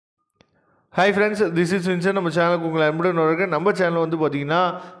Hi friends, this is Vincent. நம்ம சேனலுக்கு உங்களை அன்புடன் வரவேற்கிறேன். நம்ம சேனல் வந்து பார்த்தீங்கன்னா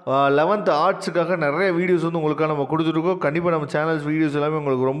 11th ஆர்ட்ஸுக்காக நிறைய வீடியோஸ் வந்து உங்களுக்காக நம்ம கொடுத்துருக்கோம். கண்டிப்பாக நம்ம சேனல்ஸ் வீடியோஸ் எல்லாமே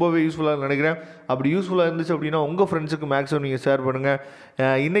உங்களுக்கு ரொம்பவே யூஸ்ஃபுல்லாக நினைக்கிறேன். அப்படி யூஸ்ஃபுல்லாக இருந்துச்சு அப்படின்னா உங்கள் ஃப்ரெண்ட்ஸுக்கு மேக்ஸிமம் நீங்கள் ஷேர் பண்ணுங்கள்.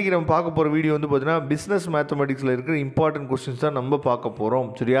 இன்றைக்கி நம்ம பார்க்க போகிற வீடியோ வந்து பார்த்தீங்கன்னா பிஸ்னஸ் மேத்தமெட்டிக்ஸில் இருக்கிற இம்பார்ட்டன்ட் கொஸ்டின்ஸ் தான் நம்ம பார்க்க போகிறோம்.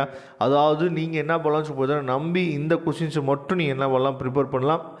 சரியா? அதாவது நீங்கள் என்ன பண்ணலாம்னு சொல்லி பார்த்தீங்கன்னா நம்பி இந்த கொஸ்டின்ஸை மட்டும் நீங்கள் என்ன பண்ணலாம், ப்ரிப்பேர்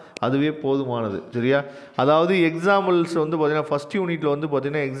பண்ணலாம். அதுவே போதுமானது. சரியா? அதாவது எக்ஸாம்பிள்ஸ் வந்து பார்த்தீங்கன்னா ஃபஸ்ட் யூனிட்டில் வந்து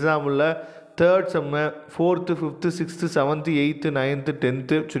பார்த்தீங்கன்னா எக்ஸாம்பிளில் 3rd sem 4th 5th 6th 7th 8th 9th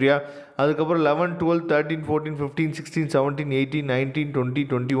 10th சரியா? அதுக்கப்புறம் 11 12 13 14 15 16 17 18 19 20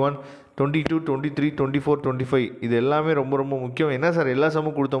 21 22 23 24 25 இது எல்லாமே ரொம்ப ரொம்ப முக்கியம். என்ன சார் எல்லா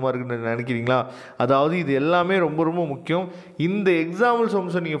சம்மும் கொடுத்த மாதிரி இருக்குன்னு நினைக்கிறீங்களா? அதாவது இது எல்லாமே ரொம்ப ரொம்ப முக்கியம். இந்த எக்ஸாம்பிள்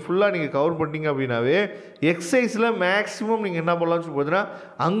சம்ஸை நீங்கள் ஃபுல்லாக நீங்கள் கவர் பண்ணிட்டீங்க அப்படின்னாவே எக்ஸசைஸில் மேக்ஸிமம் நீங்கள் என்ன பண்ணலாம்னு சொல்லி பார்த்தீங்கன்னா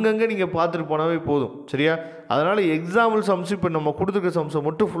அங்கங்கே நீங்கள் பார்த்துட்டு போனாவே போதும். சரியா? அதனால் எக்ஸாம்பிள் சம்ஸ் இப்போ நம்ம கொடுத்துருக்க சம்ஸை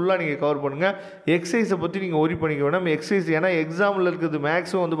மட்டும் ஃபுல்லாக நீங்கள் கவர் பண்ணுங்கள். எக்ஸசைஸை பற்றி நீங்கள் ஒரி பண்ணிக்க வேணாம். எக்ஸசைஸ் ஏன்னா எக்ஸாம்பிள் இருக்கிறது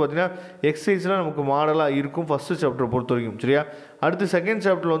மேக்ஸிமம் வந்து பார்த்தீங்கன்னா எக்ஸசைஸ்லாம் நமக்கு மாடலாக இருக்கும் ஃபஸ்ட்டு சாப்டரை பொறுத்த வரைக்கும். சரியா? அடுத்து செகண்ட்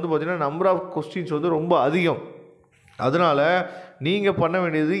சாப்டரில் வந்து பார்த்தீங்கன்னா நம்பர் ஆஃப் கொஸ்டின்ஸ் வந்து ரொம்ப அதிகம். அதனால் நீங்கள் பண்ண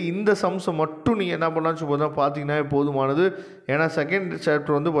வேண்டியது இந்த சம்ஸை மட்டும் நீங்கள் என்ன பண்ணலாம்னு சொல்லி பார்த்தீங்கன்னா போதுமானது. ஏன்னா செகண்ட்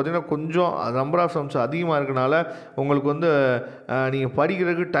சாப்டர் வந்து பார்த்திங்கன்னா கொஞ்சம் நம்பர் ஆஃப் சம்ஸ் அதிகமாக இருக்கனால உங்களுக்கு வந்து நீங்கள்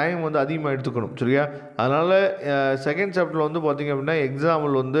படிக்கிறதுக்கு டைம் வந்து அதிகமாக எடுத்துக்கணும். சரியா? அதனால் செகண்ட் சாப்டரில் வந்து பார்த்திங்க அப்படின்னா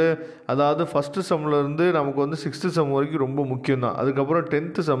எக்ஸாம்பிள் வந்து அதாவது ஃபஸ்ட்டு செம்மிலேருந்து நமக்கு வந்து 6th செம் வரைக்கும் ரொம்ப முக்கியம் தான். அதுக்கப்புறம்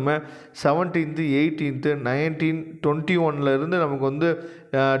 10th செம்மு 17th 18th 19 21லேருந்து நமக்கு வந்து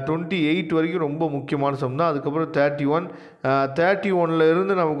 28 வரைக்கும் ரொம்ப முக்கியமான சம் தான். அதுக்கப்புறம்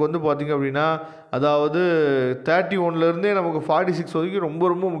 31லேருந்து நமக்கு வந்து பார்த்திங்க அப்படின்னா அதாவது 31லேருந்தே நமக்கு 46 வரைக்கும் ரொம்ப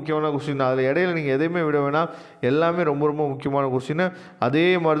ரொம்ப முக்கியமான கொஸ்டின் தான். அதில் இடையில நீங்கள் எதையுமே விட வேணாம். எல்லாமே ரொம்ப ரொம்ப முக்கியமான கொஸ்டின். அதே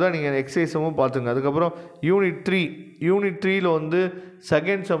மாதிரி தான் நீங்கள் எக்ஸசைஸமும் பார்த்துங்க. அதுக்கப்புறம் யூனிட் 3யில் வந்து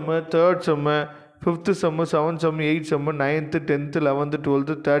second sem 3rd sem 5th sem 7th sem 8th sem 9th 10th 11th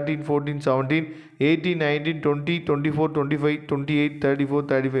 12th 13 14 17 18 19 20 24 25 28 34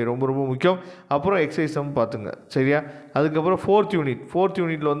 35 ரொம்ப ரொம்ப முக்கியம். அப்புறம் எக்ஸசைஸ் சம் பார்த்துங்க. சரியா? அதுக்கப்புறம் ஃபோர்த்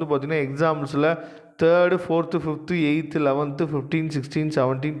யூனிட்டில் வந்து பார்த்திங்கன்னா எக்ஸாம்பிள்ஸில் 3rd 4th 5th 8th 11th 15 16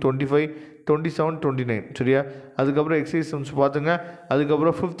 17 25 27 29 சரியா? அதுக்கப்புறம் எக்ஸசைஸ் சம்ஸ் பார்த்துங்க.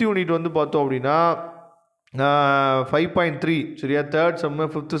 அதுக்கப்புறம் 5th யூனிட் வந்து பார்த்தோம் அப்படின்னா 5.3 சரியா? 3rd sem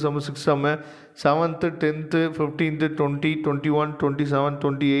 5th sem 6th sem 7th 10th 15th 20 21 27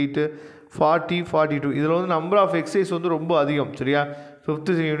 28 40 42 இதில் வந்து நம்பர் ஆஃப் எக்ஸசைஸ் வந்து ரொம்ப அதிகம். சரியா?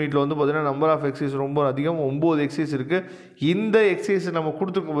 5th யூனிட்டில் வந்து பார்த்திங்கன்னா நம்பர் ஆஃப் எக்ஸசைஸ் ரொம்ப அதிகம். 9 எக்ஸசைஸ் இருக்குது. இந்த எக்ஸசைஸ் நம்ம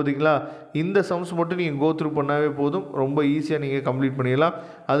கொடுத்துருக்கோம் பார்த்தீங்களா, இந்த சம்ஸ் மட்டும் நீங்கள் கோ த்ரூ பண்ணாவே போதும். ரொம்ப ஈஸியாக நீங்கள் கம்ப்ளீட் பண்ணிடலாம்.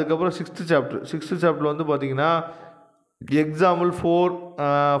 அதுக்கப்புறம் 6th சாப்டர் வந்து பார்த்திங்கன்னா எக்ஸாம்பிள் 4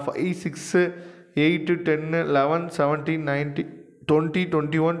 5 6 8 10 11 17 19 20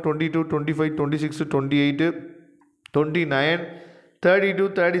 21 22 25 26 28 29 32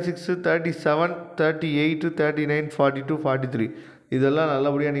 36 37 38 39 42 43 இதெல்லாம்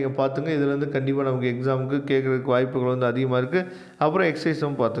நல்லபடியாக நீங்கள் பார்த்துங்க. இதுலேருந்து கண்டிப்பாக நமக்கு எக்ஸாமுக்கு கேட்குறதுக்கு வாய்ப்புகள் வந்து அதிகமாக இருக்குது. அப்புறம்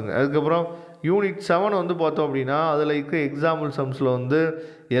எக்ஸசைஸும் பார்த்துங்க. அதுக்கப்புறம் யூனிட் 7 வந்து பார்த்தோம் அப்படின்னா அதில் இருக்க எக்ஸாம்பிள் சம்ஸில் வந்து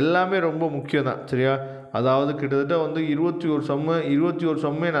எல்லாமே ரொம்ப முக்கியம் தான். சரியா? அதாவது கிட்டத்தட்ட வந்து 21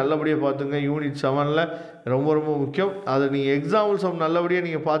 சம்மே நல்லபடியாக பார்த்துங்க. யூனிட் 7ல் ரொம்ப ரொம்ப முக்கியம். அதை நீங்கள் எக்ஸாம்பிள் சம் நல்லபடியாக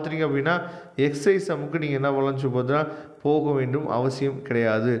நீங்கள் பார்த்துட்டீங்க அப்படின்னா எக்ஸசைஸ் சம்முக்கு நீங்கள் என்ன பண்ணலாம்னு சொல்லி பார்த்தீங்கன்னா போக வேண்டும் அவசியம்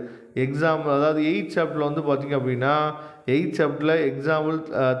கிடையாது. அதாவது 8th சாப்டரில் வந்து பார்த்திங்க அப்படின்னா 8th சாப்டரில் எக்ஸாம்பிள்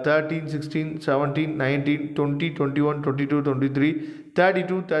 13 16 17 19 20 21 22 23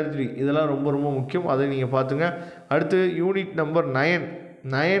 32 33 இதெல்லாம் ரொம்ப ரொம்ப முக்கியம். அதை நீங்கள் பார்த்துங்க. அடுத்து யூனிட் நம்பர்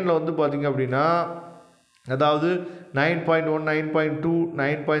 9ல் வந்து பார்த்திங்க அப்படின்னா அதாவது 9.1 9.2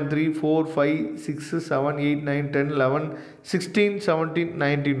 9.3 4 5 6 7 8 9 10 11 16 17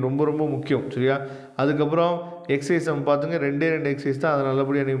 19 ரொம்ப ரொம்ப முக்கியம். சரியா? அதுக்கப்புறம் எக்ஸசைஸ் நம்ம பார்த்துங்க. 2 எக்ஸசைஸ் தான். அதை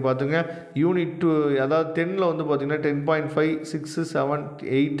நல்லபடியாக நீங்கள் பார்த்துங்க. யூனிட் 2 அதாவது 10ல் வந்து பார்த்திங்கன்னா 10.5 6 7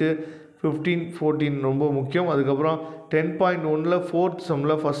 8 15 14 ரொம்ப முக்கியம். அதுக்கப்புறம் 10.1ல் 4th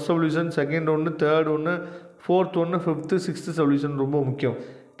செம்மில் ஃபஸ்ட் சொல்யூஷன், செகண்ட் ஒன்று, தேர்ட் ஒன்று, 4th ஒன்று, 5th 6th சொல்யூஷன் ரொம்ப முக்கியம்.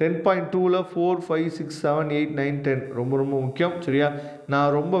 10.2ல் 4 5 6 7 8 9 10 ரொம்ப ரொம்ப முக்கியம். சரியா?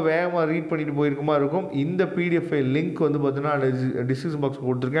 நான் ரொம்ப வேகமாக ரீட் பண்ணிட்டு போயிருக்குமா இருக்கும். இந்த PDF ஃபைல் லிங்க் வந்து பார்த்தீங்கன்னா டிஸ்கிரிப்ஷன் பாக்ஸ்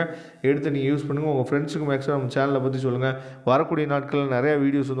கொடுத்துருக்கேன். எடுத்து நீங்கள் யூஸ் பண்ணுங்கள். உங்கள் ஃப்ரெண்ட்ஸுக்கு மேக்ஸிமம் நம்ம சேனலை பற்றி சொல்லுங்கள். வரக்கூடிய நாட்களில் நிறையா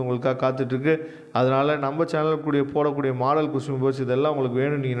வீடியோஸ் வந்து உங்களுக்காக காத்துட்ருக்கு. அதனால் நம்ம சேனலுக்குரிய போடக்கூடிய மாடல் கொஸ்டின் பேப்பர்ஸ் இதெல்லாம் உங்களுக்கு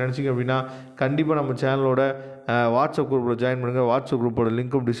வேணும்னு நீங்கள் நினச்சிங்க அப்படின்னா கண்டிப்பாக நம்ம சேனலோட வாட்ஸ்அப் குரூப்பில் ஜாயின் பண்ணுங்கள். வாட்ஸ்அப் குரூப்போட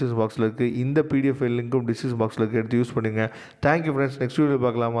லிங்க்கும் டிஸ்கிரிப்ஷன் பாக்ஸில் இருக்குது. இந்த PDF ஃபைல் லிங்க்கும் டிஸ்கிரிப்ஷன் பாக்ஸில் இருக்குது. எடுத்து யூஸ் பண்ணுங்கள். Thank you friends. நெக்ஸ்ட் வீடியோ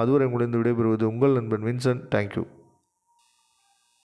பார்க்கலாம். அதுவரை உங்களிடம் விடைபெறுவது உங்கள் நண்பன் வின்சென்ட். தேங்க்யூ.